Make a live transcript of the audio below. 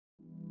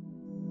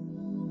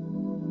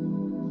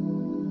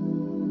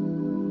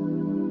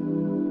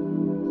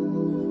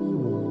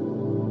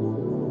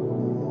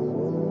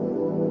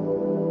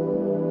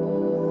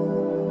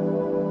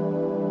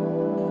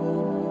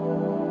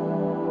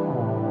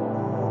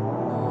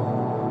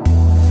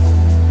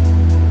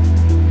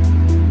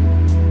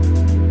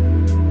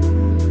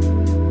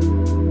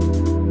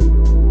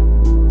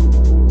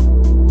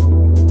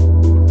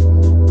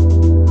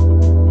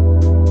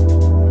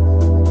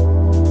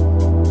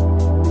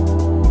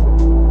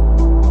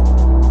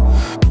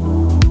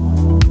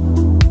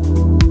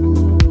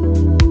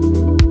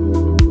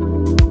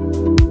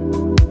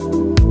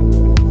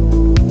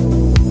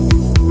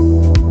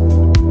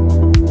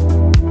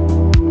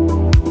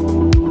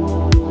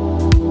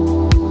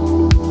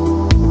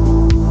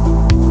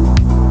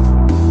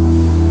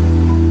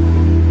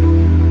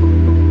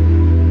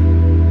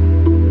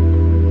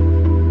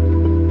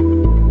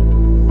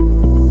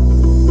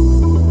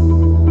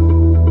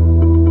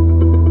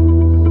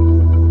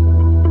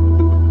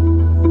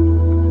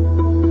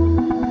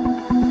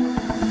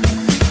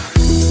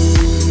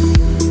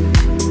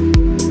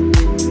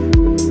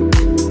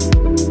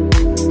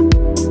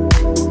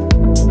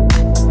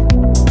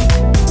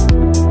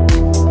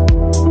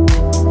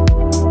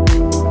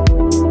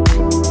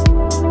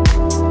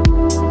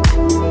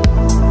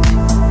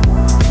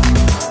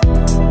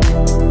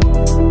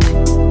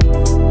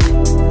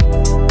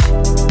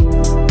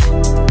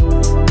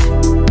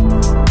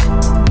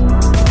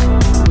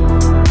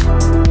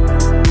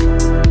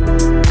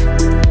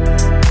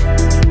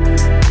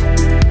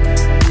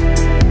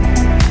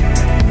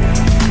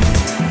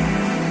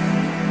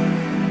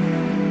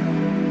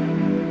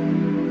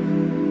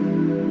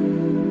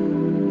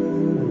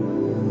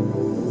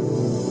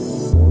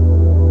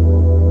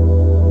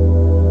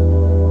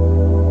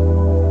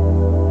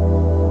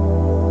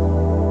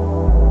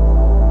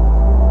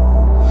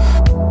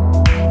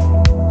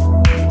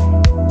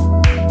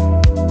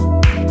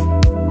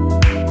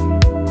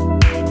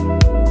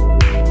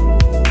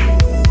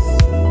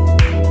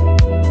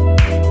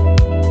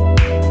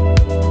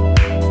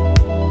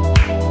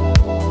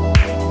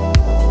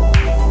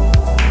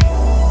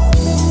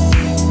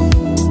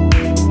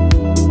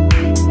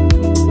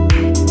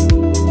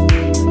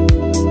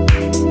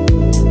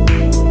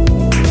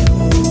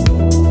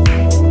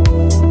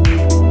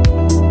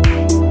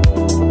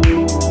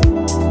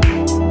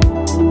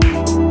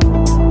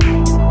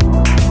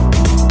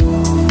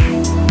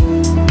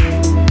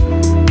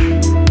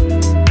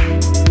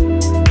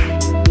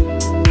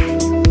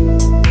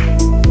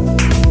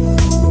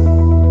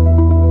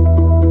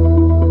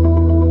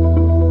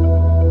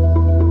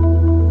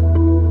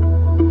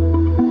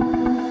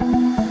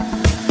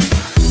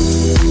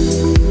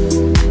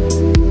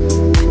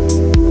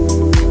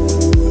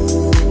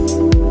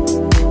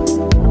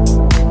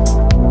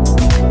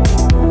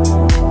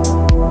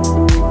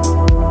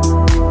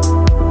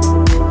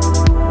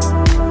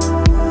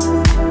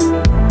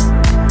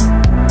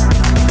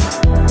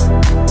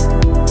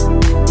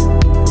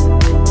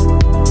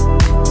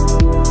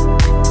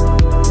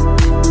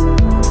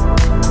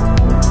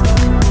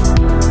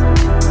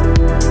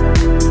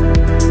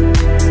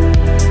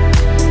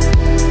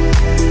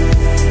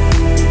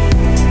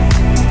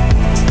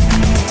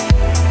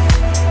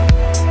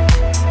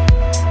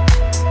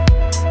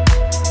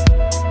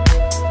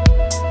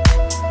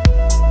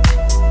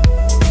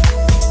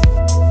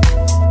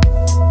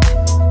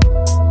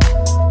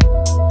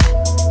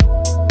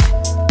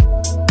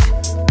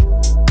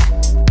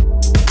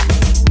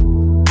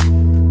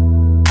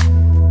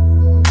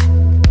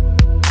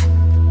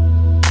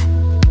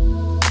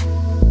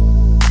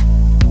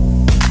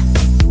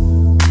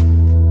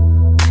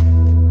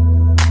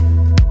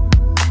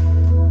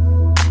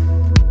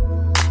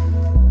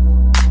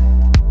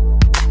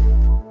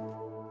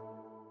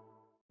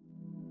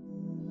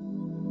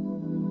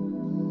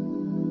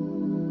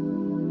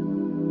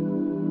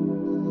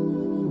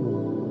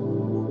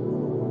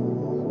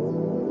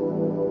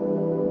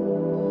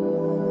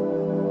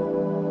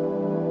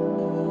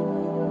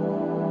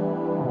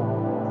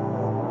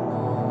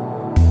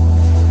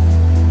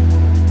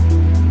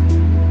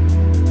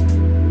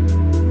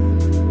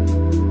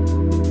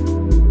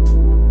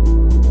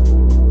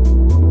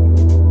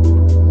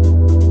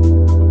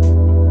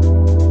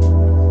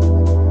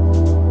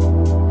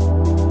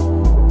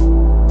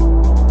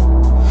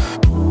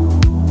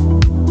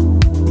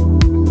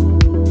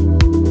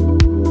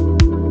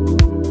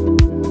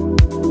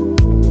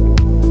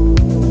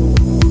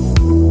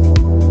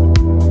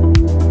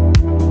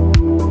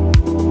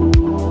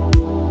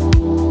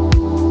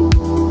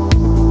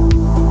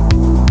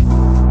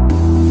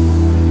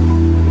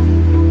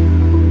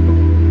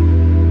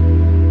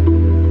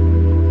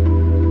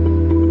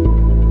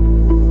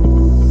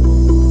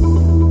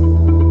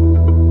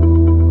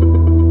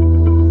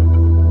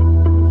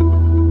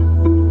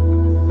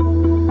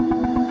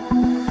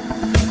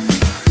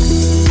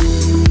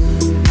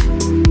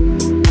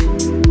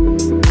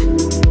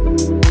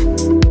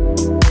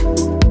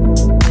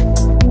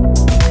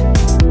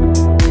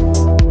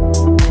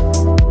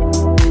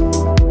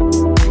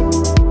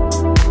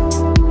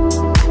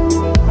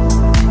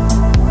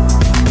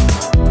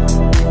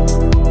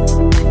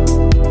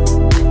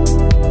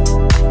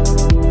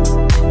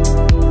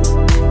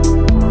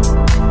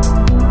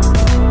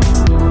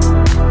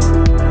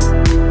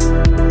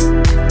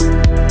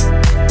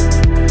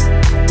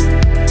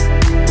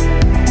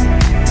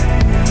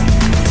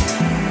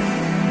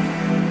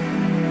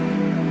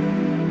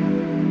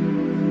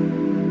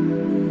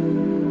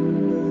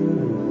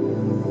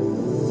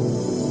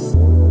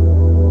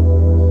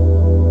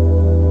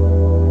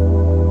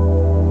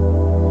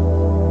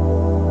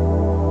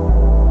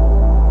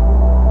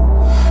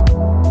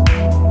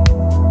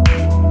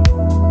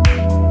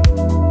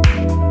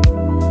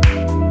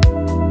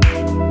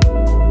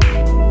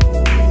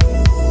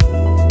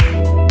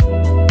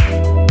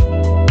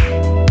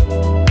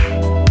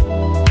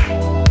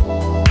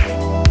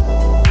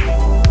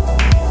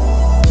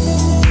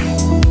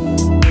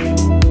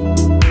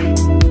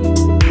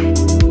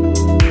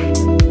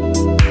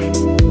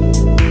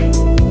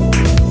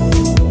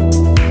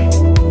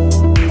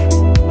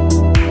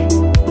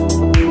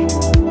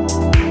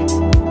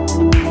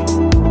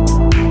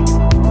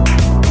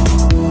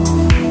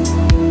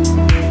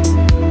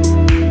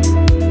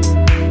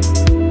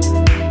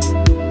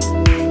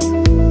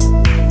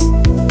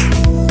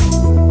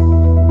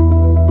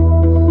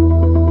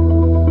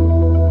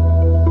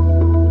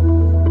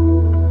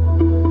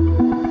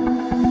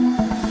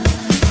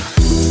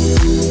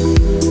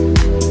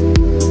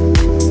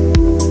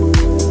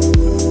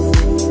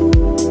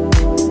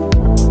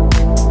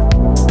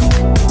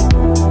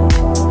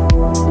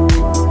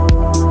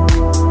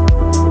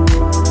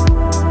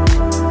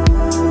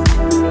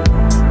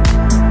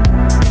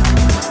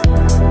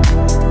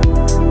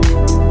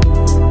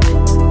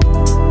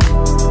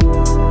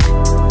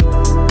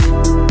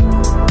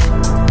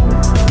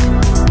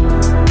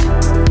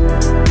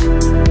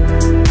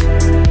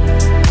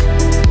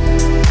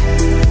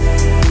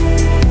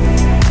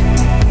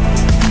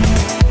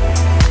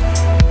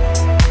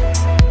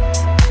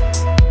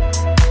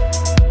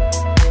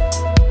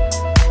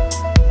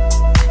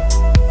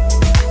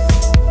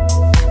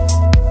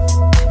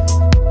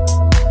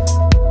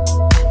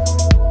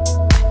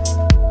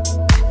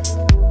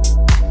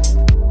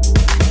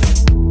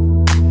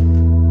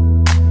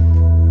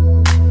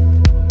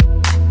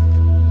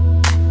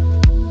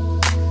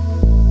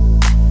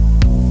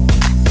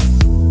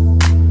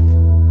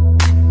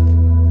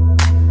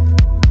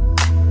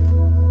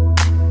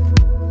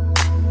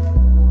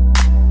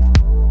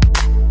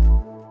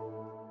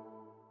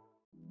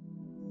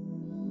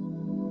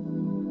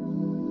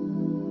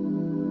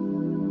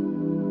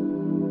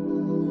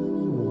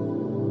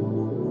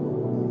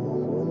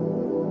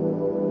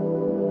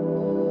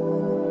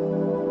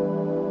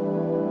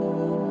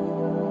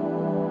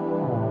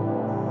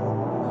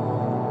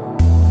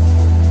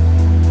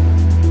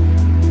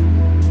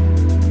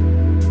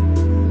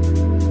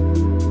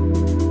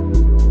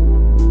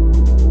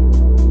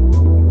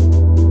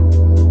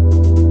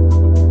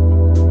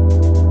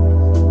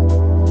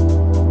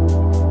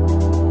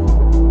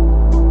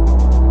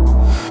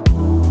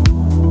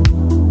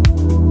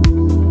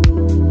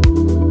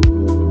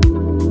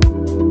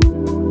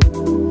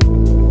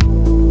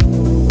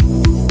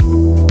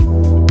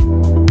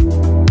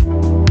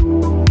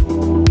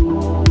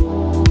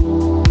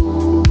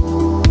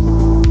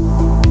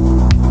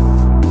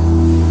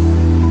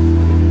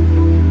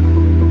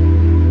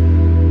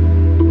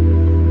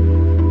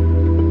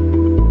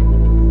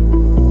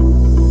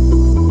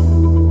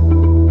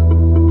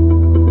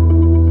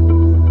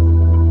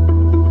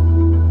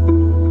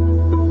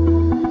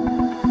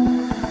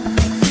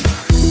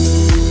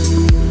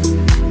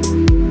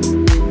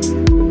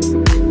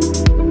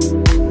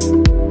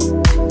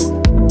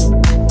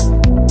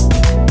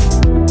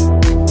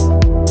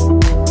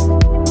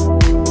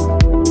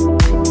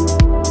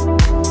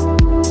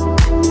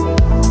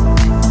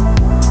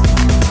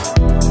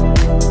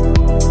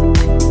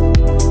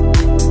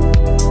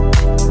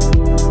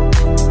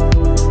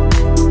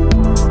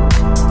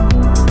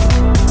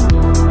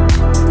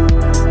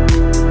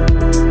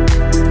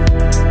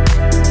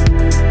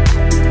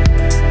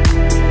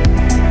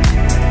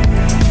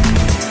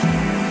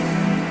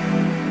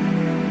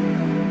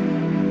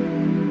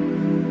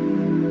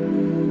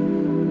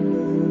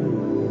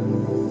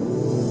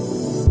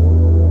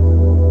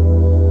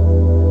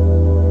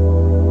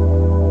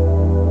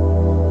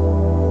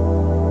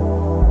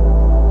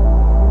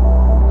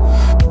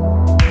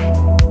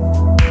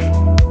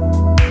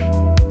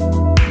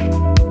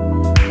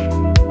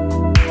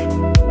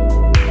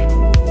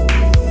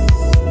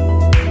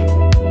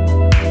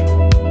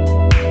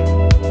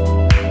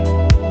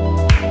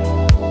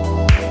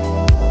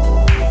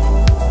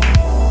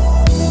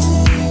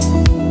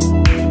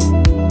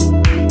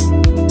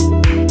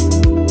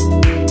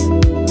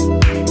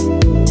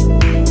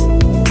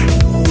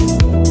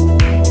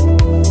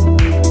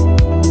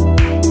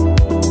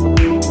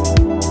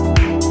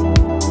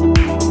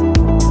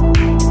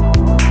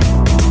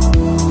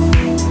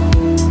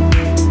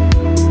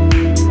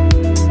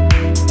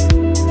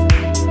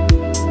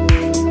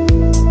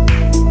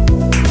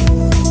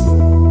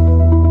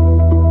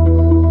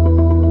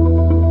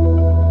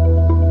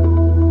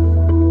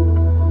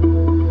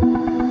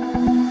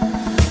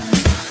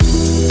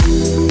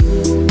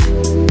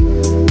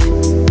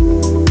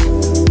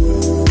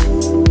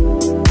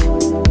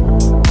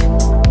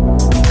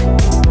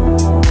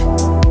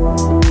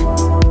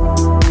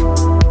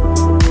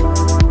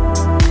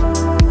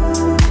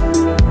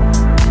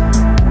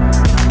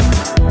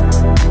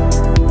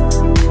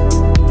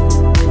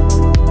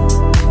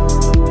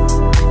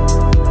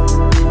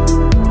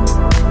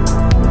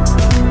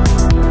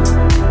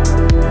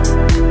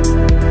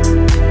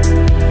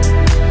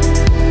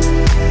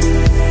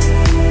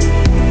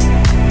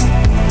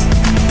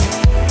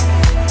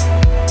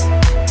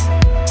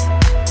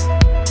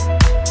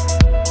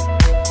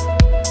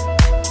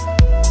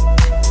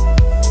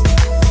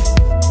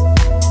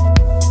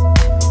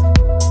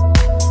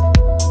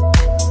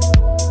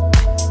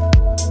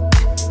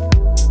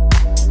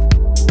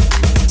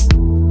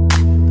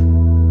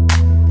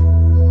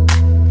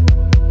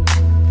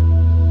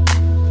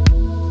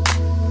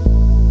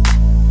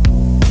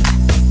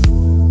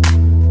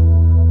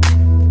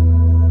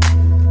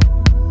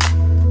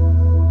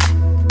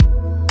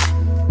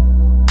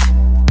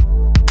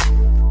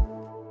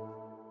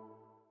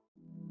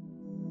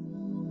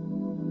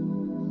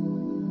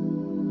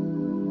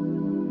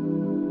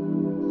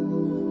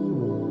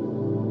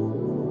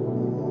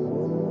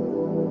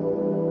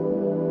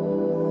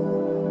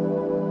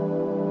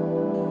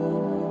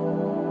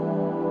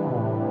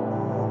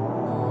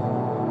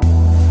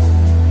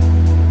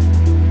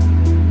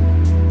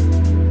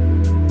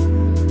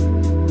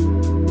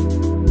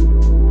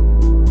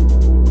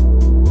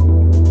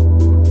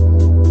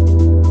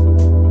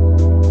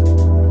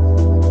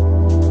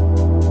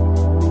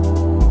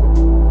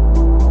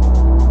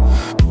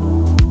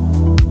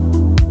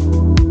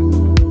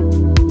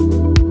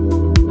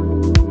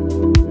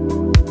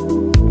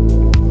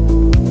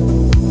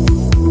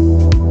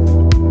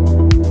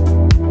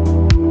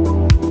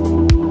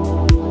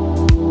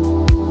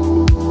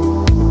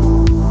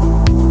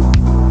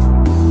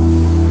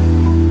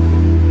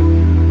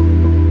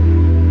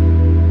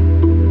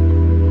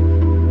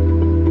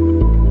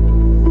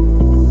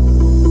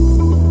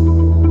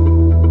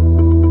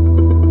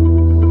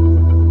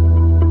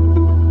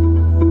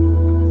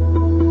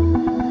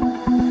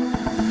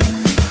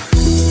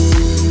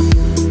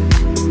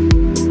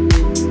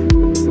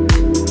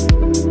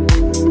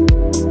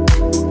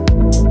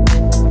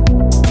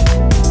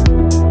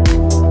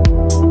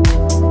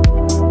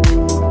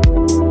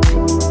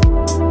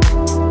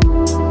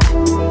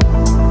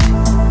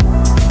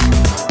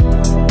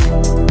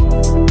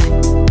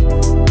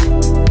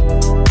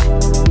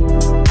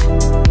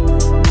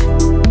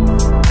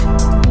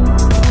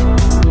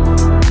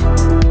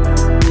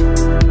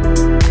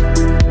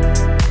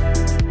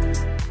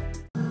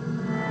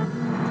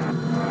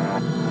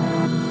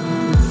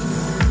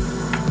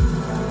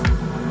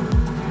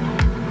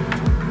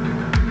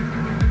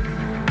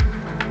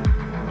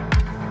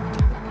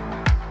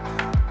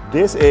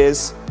This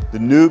is the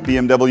new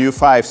BMW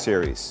 5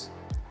 Series.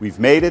 We've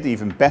made it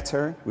even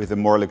better with a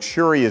more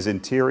luxurious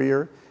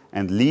interior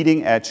and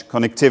leading-edge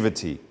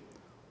connectivity,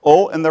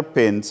 all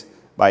underpinned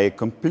by a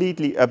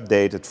completely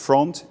updated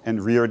front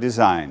and rear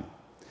design.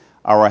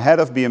 Our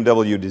head of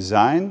BMW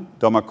design,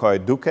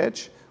 Domagoj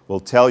Dukic, will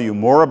tell you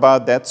more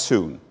about that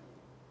soon.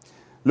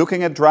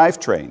 Looking at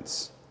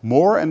drivetrains,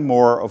 more and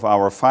more of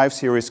our 5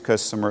 Series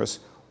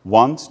customers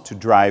want to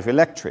drive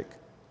electric,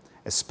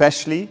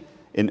 especially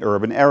in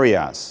urban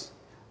areas.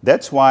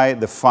 That's why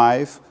the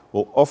 5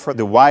 will offer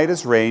the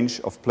widest range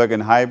of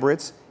plug-in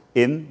hybrids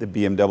in the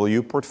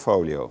BMW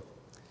portfolio.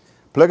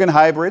 Plug-in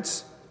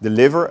hybrids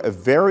deliver a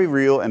very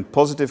real and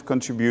positive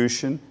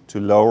contribution to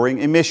lowering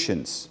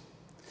emissions.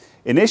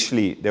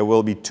 Initially, there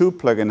will be 2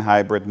 plug-in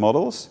hybrid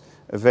models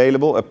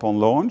available upon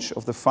launch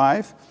of the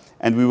 5,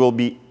 and we will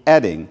be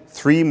adding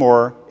 3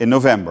 more in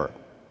November.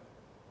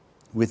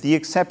 With the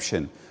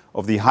exception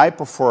of the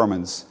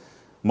high-performance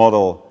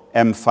model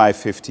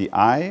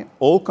M550i,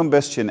 all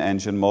combustion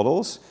engine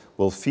models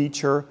will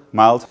feature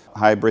mild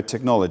hybrid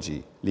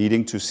technology,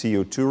 leading to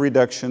CO2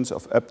 reductions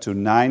of up to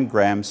 9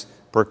 grams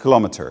per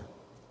kilometer.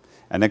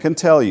 And I can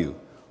tell you,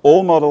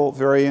 all model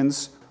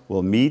variants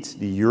will meet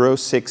the Euro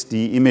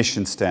 6D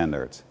emission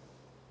standard.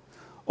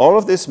 All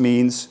of this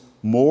means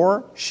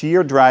more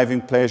sheer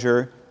driving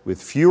pleasure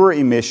with fewer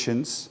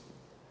emissions.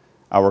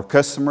 Our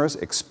customers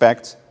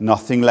expect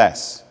nothing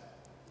less.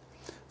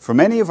 For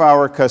many of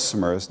our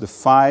customers, the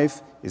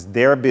 5 is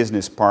their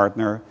business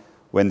partner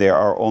when they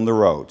are on the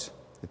road.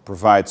 It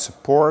provides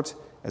support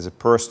as a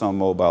personal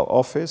mobile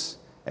office,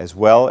 as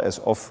well as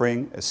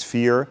offering a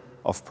sphere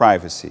of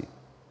privacy.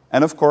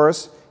 And of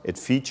course, it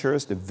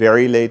features the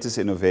very latest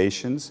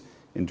innovations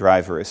in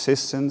driver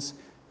assistance,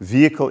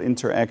 vehicle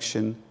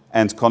interaction,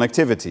 and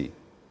connectivity.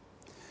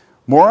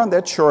 More on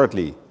that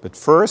shortly, but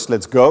first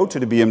let's go to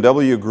the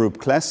BMW Group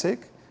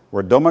Classic,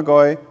 where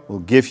Domagoj will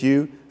give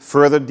you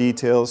further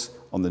details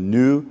on the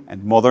new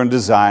and modern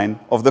design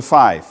of the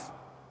 5.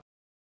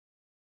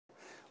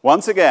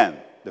 Once again,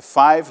 the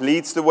 5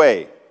 leads the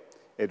way.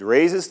 It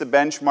raises the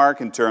benchmark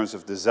in terms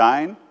of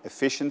design,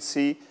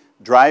 efficiency,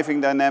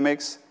 driving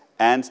dynamics,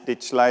 and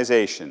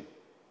digitalization.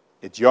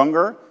 It's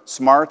younger,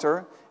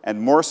 smarter, and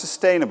more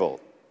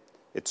sustainable.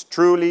 It's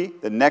truly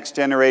the next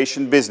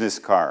generation business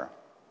car.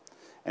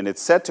 And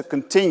it's set to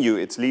continue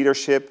its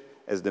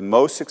leadership as the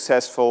most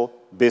successful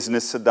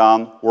business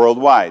sedan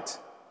worldwide.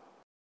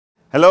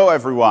 Hello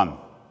everyone.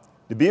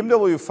 The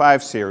BMW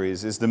 5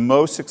 Series is the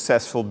most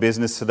successful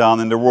business sedan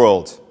in the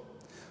world.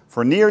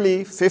 For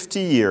nearly 50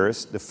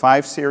 years, the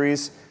 5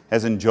 Series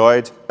has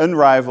enjoyed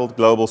unrivaled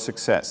global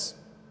success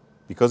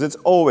because it's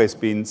always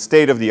been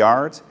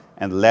state-of-the-art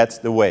and led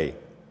the way.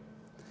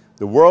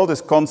 The world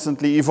is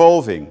constantly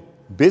evolving,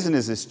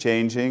 business is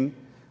changing,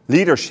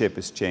 leadership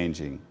is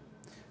changing.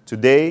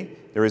 Today,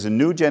 there is a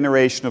new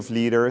generation of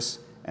leaders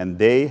and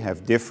they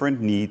have different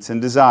needs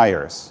and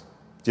desires.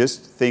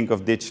 Just think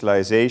of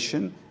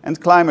digitalization and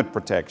climate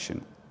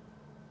protection.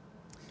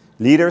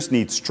 Leaders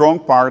need strong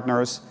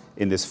partners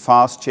in this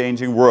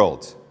fast-changing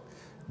world.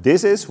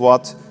 This is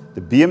what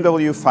the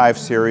BMW 5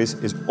 Series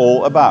is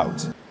all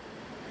about.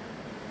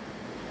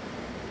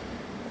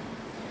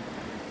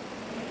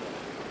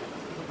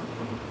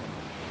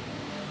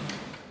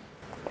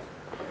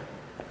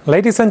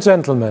 Ladies and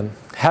gentlemen,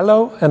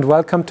 hello and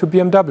welcome to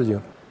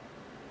BMW.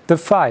 The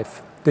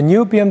 5, the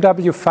new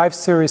BMW 5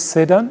 Series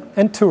sedan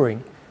and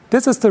touring.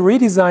 This is the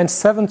redesigned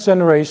 7th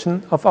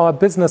generation of our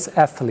business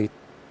athlete.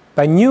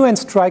 By new and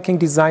striking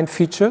design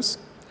features,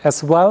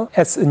 as well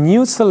as a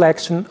new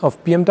selection of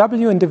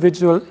BMW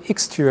individual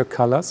exterior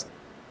colors,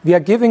 we are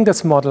giving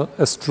this model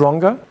a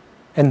stronger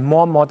and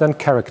more modern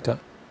character.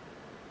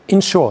 In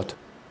short,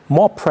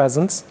 more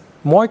presence,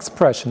 more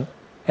expression,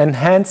 and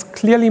hence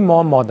clearly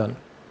more modern.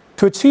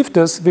 To achieve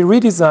this, we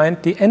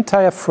redesigned the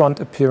entire front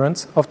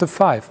appearance of the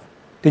 5.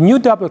 The new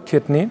double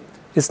kidney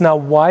is now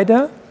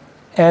wider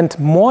and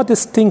more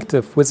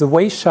distinctive with a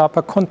way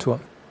sharper contour.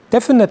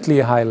 Definitely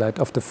a highlight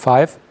of the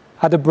 5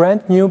 are the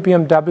brand new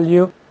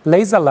BMW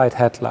laser light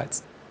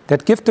headlights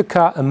that give the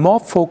car a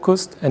more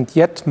focused and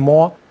yet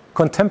more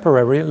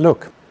contemporary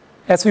look.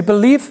 As we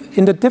believe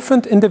in the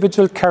different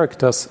individual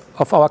characters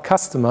of our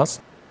customers,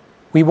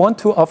 we want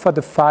to offer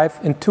the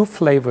 5 in 2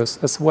 flavors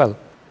as well.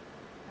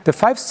 The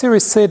 5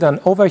 Series sedan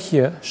over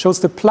here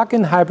shows the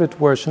plug-in hybrid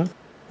version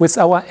with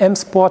our M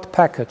Sport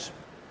package.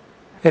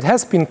 It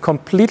has been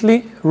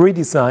completely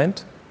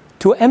redesigned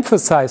to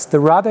emphasize the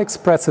rather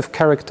expressive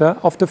character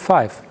of the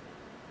 5.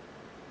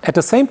 At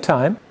the same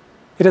time,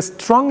 it is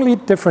strongly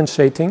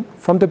differentiating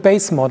from the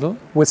base model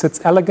with its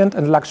elegant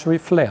and luxury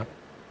flair.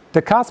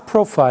 The car's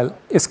profile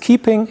is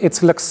keeping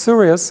its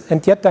luxurious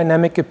and yet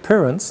dynamic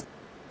appearance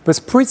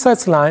with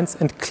precise lines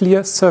and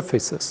clear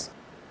surfaces.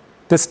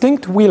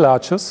 Distinct wheel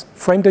arches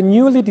frame the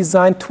newly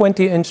designed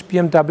 20-inch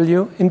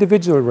BMW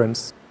individual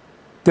rims.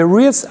 The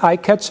rear's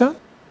eye-catcher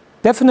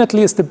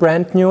definitely is the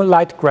brand new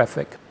light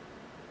graphic.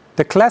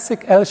 The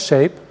classic L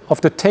shape of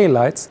the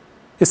taillights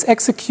is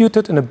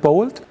executed in a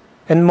bold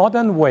and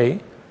modern way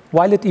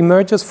while it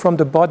emerges from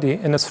the body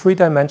in a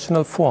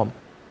three-dimensional form.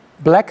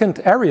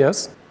 Blackened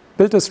areas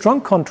build a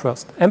strong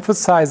contrast,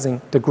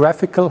 emphasizing the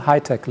graphical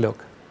high-tech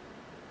look.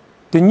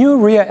 The new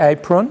rear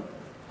apron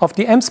of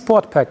the M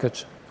Sport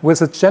package,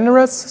 with its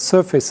generous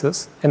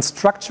surfaces and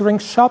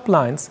structuring sharp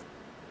lines,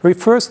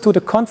 refers to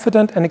the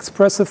confident and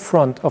expressive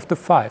front of the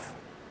 5.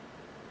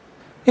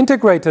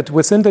 Integrated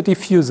within the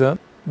diffuser,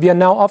 we are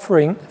now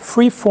offering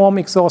free-form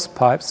exhaust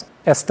pipes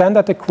as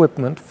standard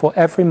equipment for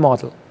every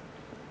model.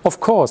 Of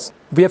course,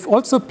 we have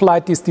also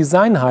applied these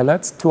design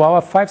highlights to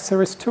our 5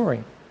 Series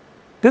Touring.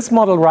 This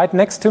model right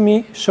next to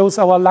me shows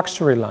our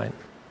luxury line.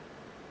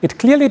 It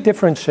clearly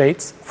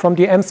differentiates from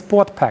the M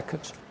Sport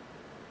package.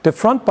 The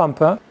front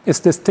bumper is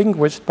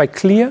distinguished by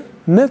clear,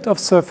 milled-off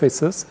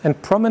surfaces and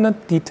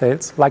prominent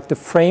details like the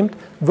framed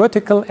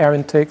vertical air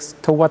intakes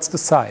towards the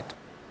side.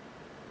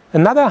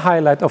 Another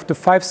highlight of the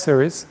 5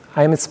 Series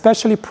I am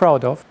especially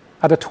proud of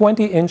are the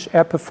 20-inch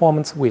Air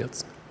Performance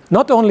wheels.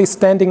 Not only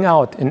standing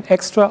out in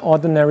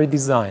extraordinary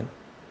design,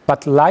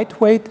 but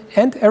lightweight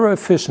and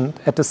aero-efficient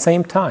at the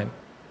same time.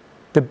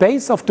 The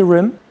base of the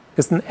rim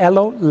is an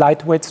alloy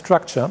lightweight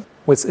structure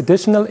with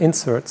additional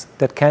inserts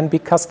that can be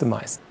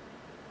customized.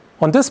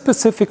 On this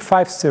specific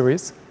 5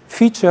 Series,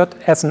 featured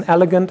as an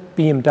elegant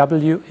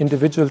BMW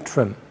individual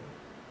trim.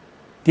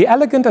 The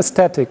elegant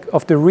aesthetic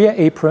of the rear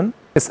apron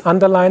is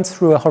underlined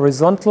through a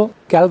horizontal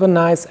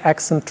galvanized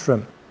accent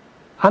trim.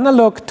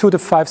 Analog to the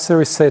 5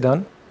 Series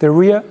sedan, the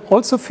rear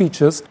also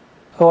features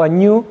our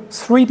new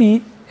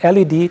 3D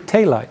LED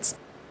taillights.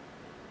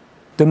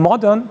 The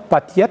modern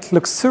but yet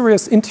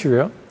luxurious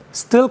interior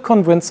still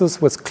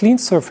convinces with clean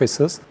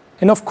surfaces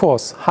and, of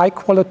course,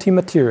 high-quality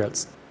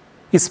materials,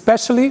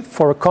 especially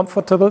for a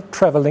comfortable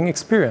traveling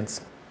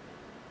experience.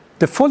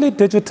 The fully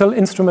digital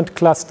instrument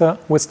cluster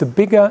with the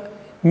bigger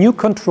new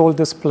control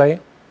display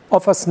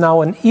offers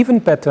now an even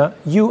better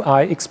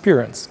UI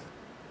experience.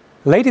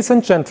 Ladies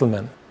and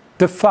gentlemen,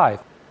 the 5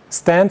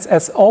 stands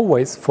as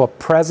always for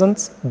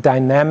presence,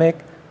 dynamic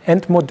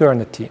and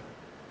modernity.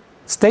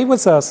 Stay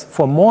with us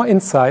for more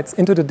insights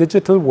into the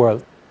digital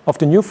world of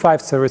the new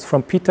 5 Series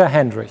from Peter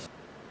Hendrich.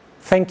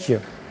 Thank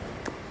you.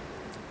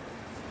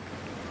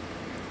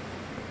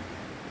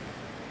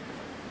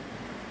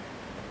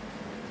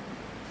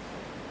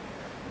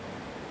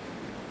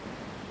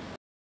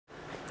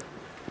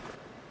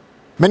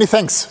 Many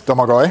thanks,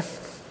 Domagoj.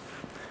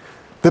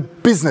 The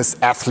business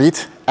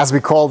athlete, as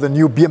we call the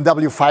new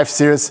BMW 5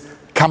 Series,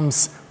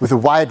 comes with a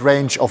wide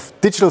range of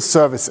digital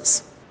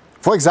services.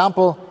 For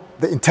example,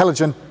 the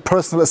intelligent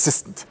personal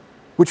assistant,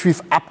 which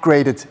we've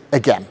upgraded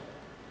again.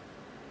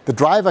 The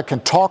driver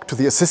can talk to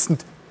the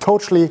assistant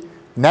totally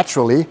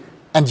naturally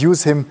and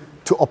use him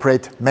to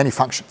operate many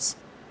functions.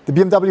 The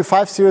BMW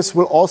 5 Series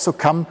will also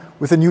come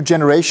with a new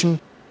generation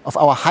of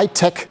our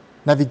high-tech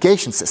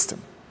navigation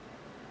system.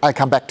 I'll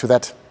come back to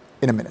that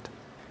in a minute.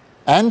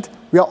 And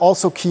we are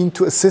also keen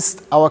to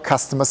assist our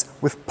customers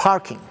with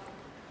parking.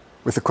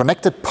 With the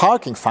connected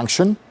parking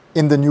function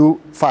in the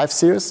new 5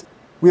 Series,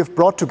 we have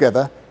brought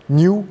together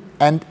new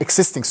and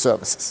existing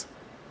services.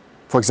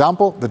 For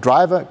example, the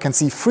driver can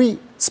see free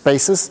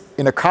spaces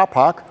in a car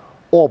park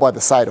or by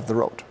the side of the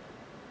road.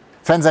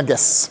 Fans and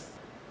guests,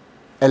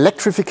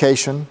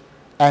 electrification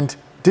and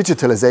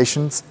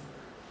digitalizations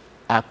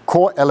are a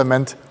core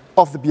element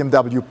of the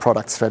BMW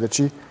product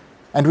strategy,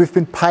 and we've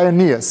been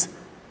pioneers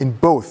in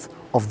both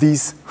of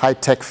these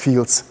high-tech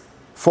fields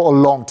for a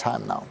long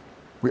time now.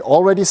 We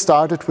already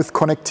started with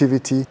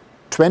connectivity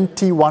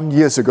 21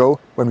 years ago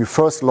when we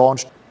first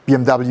launched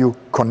BMW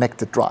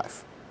Connected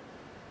Drive.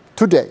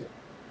 Today,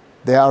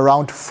 there are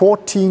around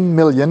 14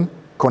 million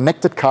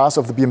connected cars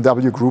of the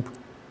BMW Group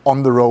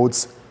on the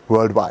roads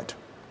worldwide.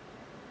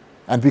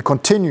 And we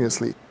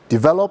continuously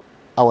develop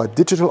our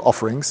digital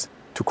offerings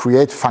to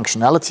create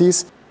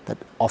functionalities that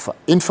offer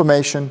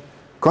information,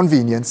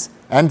 convenience,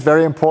 and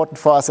very important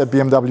for us at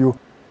BMW,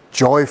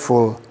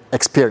 joyful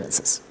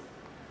experiences.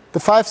 The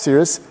 5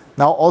 Series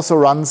now also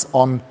runs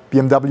on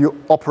BMW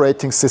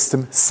Operating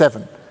System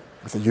 7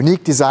 with a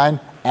unique design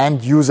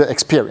and user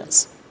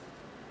experience.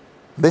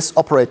 This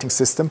operating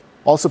system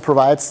also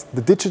provides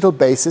the digital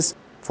basis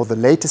for the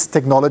latest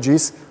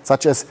technologies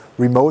such as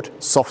remote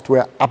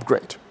software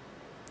upgrade.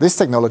 This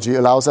technology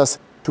allows us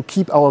to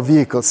keep our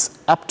vehicles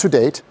up to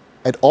date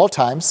at all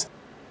times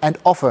and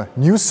offer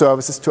new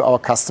services to our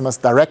customers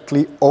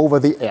directly over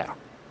the air.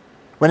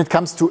 When it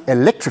comes to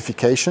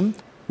electrification,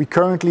 we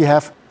currently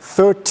have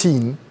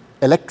 13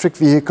 electric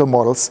vehicle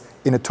models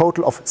in a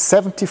total of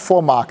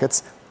 74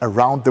 markets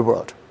around the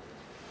world.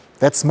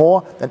 That's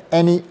more than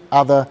any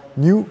other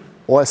new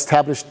or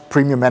established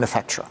premium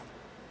manufacturer.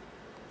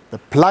 The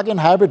plug-in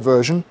hybrid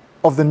version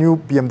of the new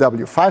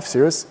BMW 5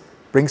 Series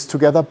brings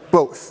together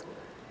both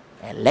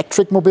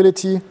electric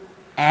mobility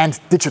and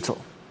digital,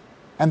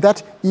 and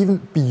that even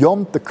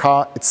beyond the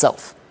car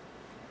itself.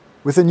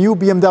 With the new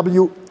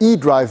BMW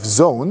eDrive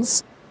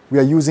zones, we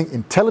are using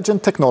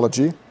intelligent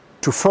technology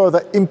to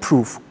further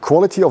improve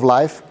quality of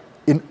life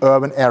in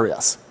urban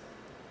areas.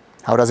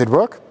 How does it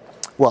work?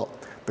 Well,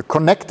 the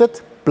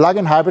connected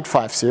plug-in hybrid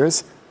 5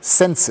 Series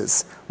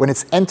senses when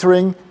it's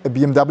entering a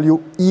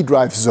BMW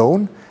eDrive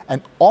zone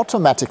and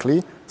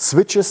automatically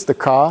switches the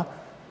car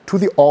to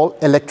the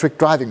all-electric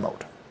driving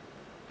mode.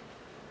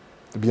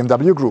 The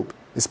BMW Group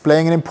is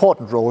playing an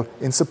important role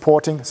in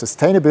supporting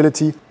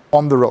sustainability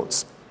on the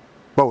roads,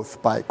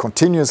 both by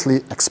continuously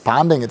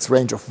expanding its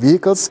range of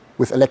vehicles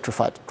with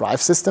electrified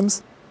drive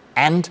systems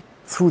and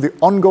through the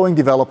ongoing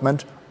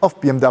development of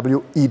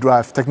BMW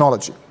eDrive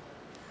technology.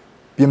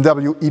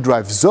 BMW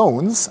eDrive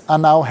zones are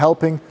now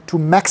helping to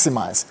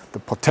maximize the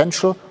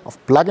potential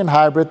of plug-in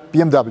hybrid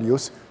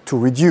BMWs to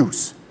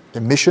reduce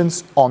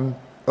emissions on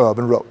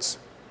urban roads.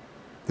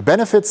 The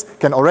benefits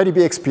can already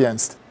be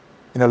experienced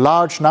in a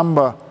large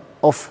number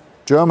of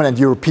German and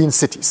European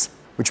cities,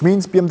 which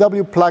means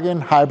BMW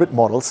plug-in hybrid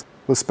models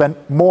will spend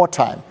more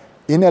time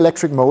in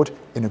electric mode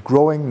in a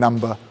growing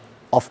number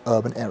of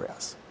urban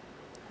areas.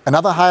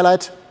 Another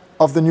highlight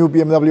of the new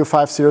BMW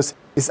 5 Series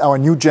is our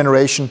new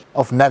generation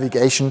of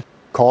navigation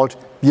called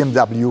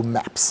BMW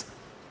Maps.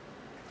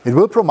 It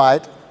will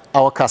provide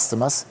our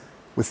customers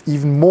with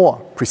even more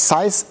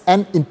precise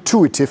and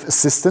intuitive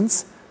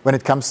assistance when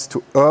it comes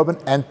to urban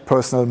and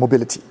personal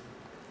mobility.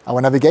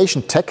 Our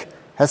navigation tech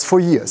has for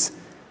years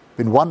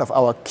been one of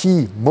our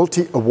key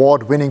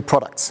multi-award winning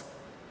products.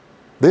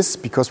 This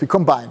because we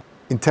combine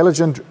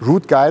intelligent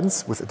route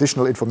guidance with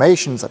additional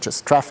information such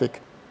as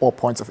traffic or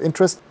points of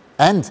interest,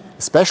 and,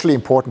 especially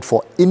important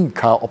for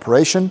in-car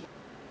operation,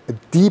 a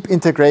deep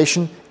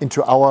integration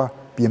into our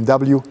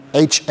BMW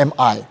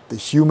HMI, the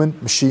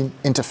human-machine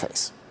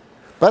interface.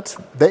 But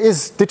there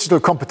is digital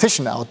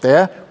competition out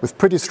there with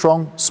pretty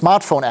strong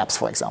smartphone apps,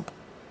 for example.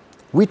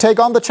 We take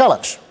on the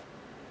challenge.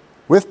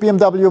 With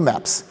BMW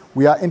Maps,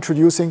 we are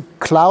introducing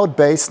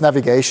cloud-based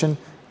navigation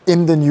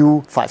in the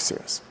new 5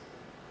 Series.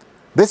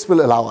 This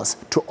will allow us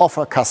to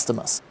offer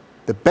customers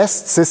the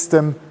best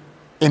system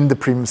in the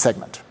premium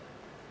segment.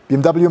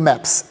 BMW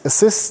Maps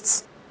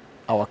assists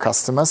our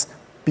customers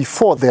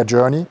before their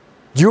journey,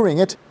 during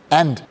it,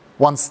 and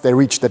once they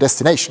reach their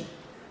destination.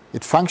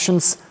 It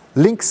functions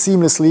linked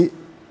seamlessly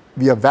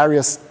via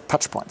various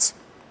touchpoints.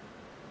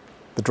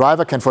 The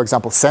driver can, for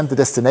example, send the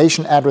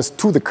destination address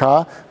to the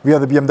car via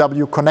the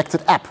BMW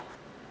connected app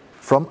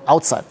from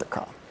outside the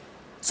car.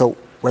 So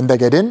when they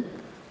get in,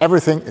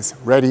 everything is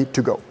ready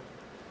to go.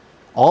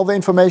 All the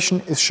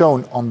information is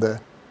shown on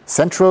the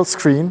central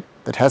screen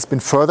that has been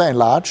further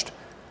enlarged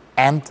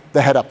and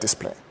the head-up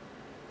display.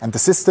 And the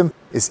system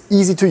is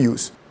easy to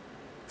use,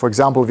 for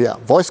example, via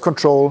voice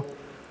control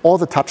or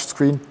the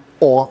touchscreen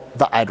or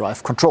the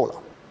iDrive controller.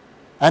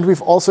 And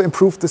we've also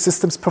improved the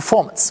system's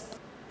performance.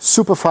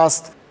 Super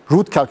fast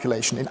route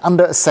calculation in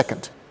under a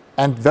second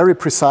and very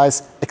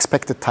precise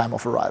expected time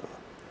of arrival.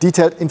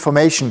 Detailed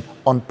information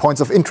on points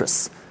of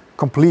interest,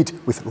 complete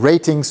with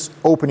ratings,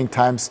 opening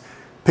times,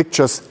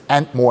 pictures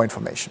and more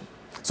information.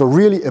 So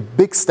really a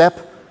big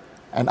step,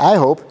 and I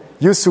hope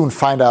you soon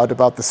find out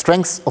about the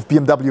strengths of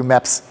BMW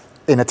Maps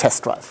in a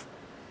test drive.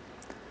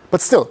 But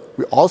still,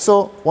 we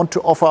also want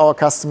to offer our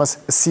customers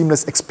a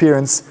seamless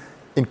experience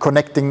in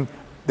connecting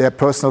their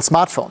personal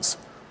smartphones,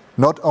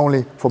 not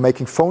only for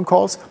making phone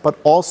calls, but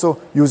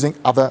also using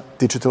other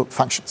digital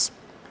functions.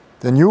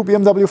 The new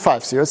BMW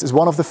 5 Series is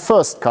one of the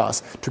first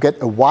cars to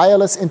get a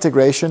wireless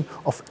integration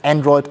of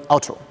Android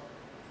Auto.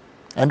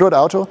 Android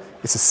Auto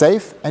is a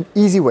safe and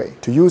easy way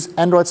to use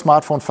Android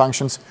smartphone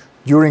functions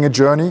during a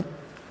journey,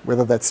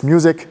 whether that's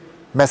music,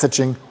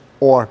 messaging,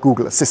 or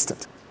Google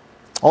Assistant.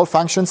 All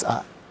functions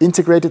are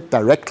integrated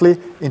directly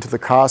into the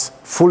car's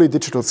fully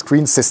digital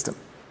screen system.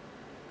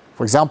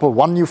 For example,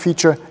 one new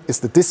feature is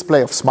the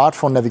display of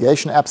smartphone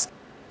navigation apps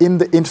in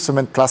the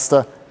instrument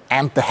cluster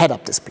and the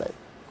head-up display.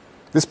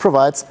 This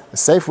provides a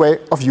safe way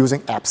of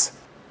using apps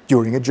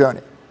during a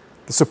journey.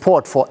 The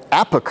support for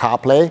Apple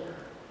CarPlay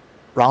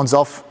rounds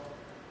off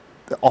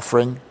the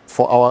offering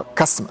for our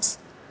customers.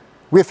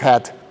 We've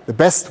had the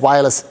best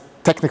wireless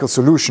technical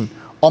solution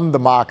on the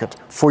market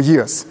for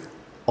years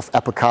of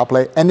Apple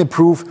CarPlay and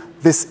improve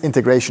this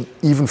integration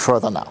even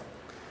further now.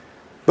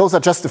 Those are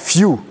just a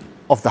few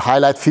of the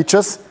highlight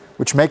features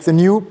which make the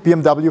new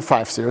BMW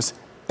 5 Series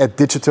a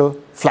digital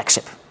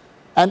flagship.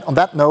 And on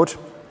that note,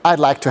 I'd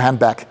like to hand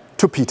back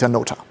to Peter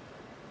Nota.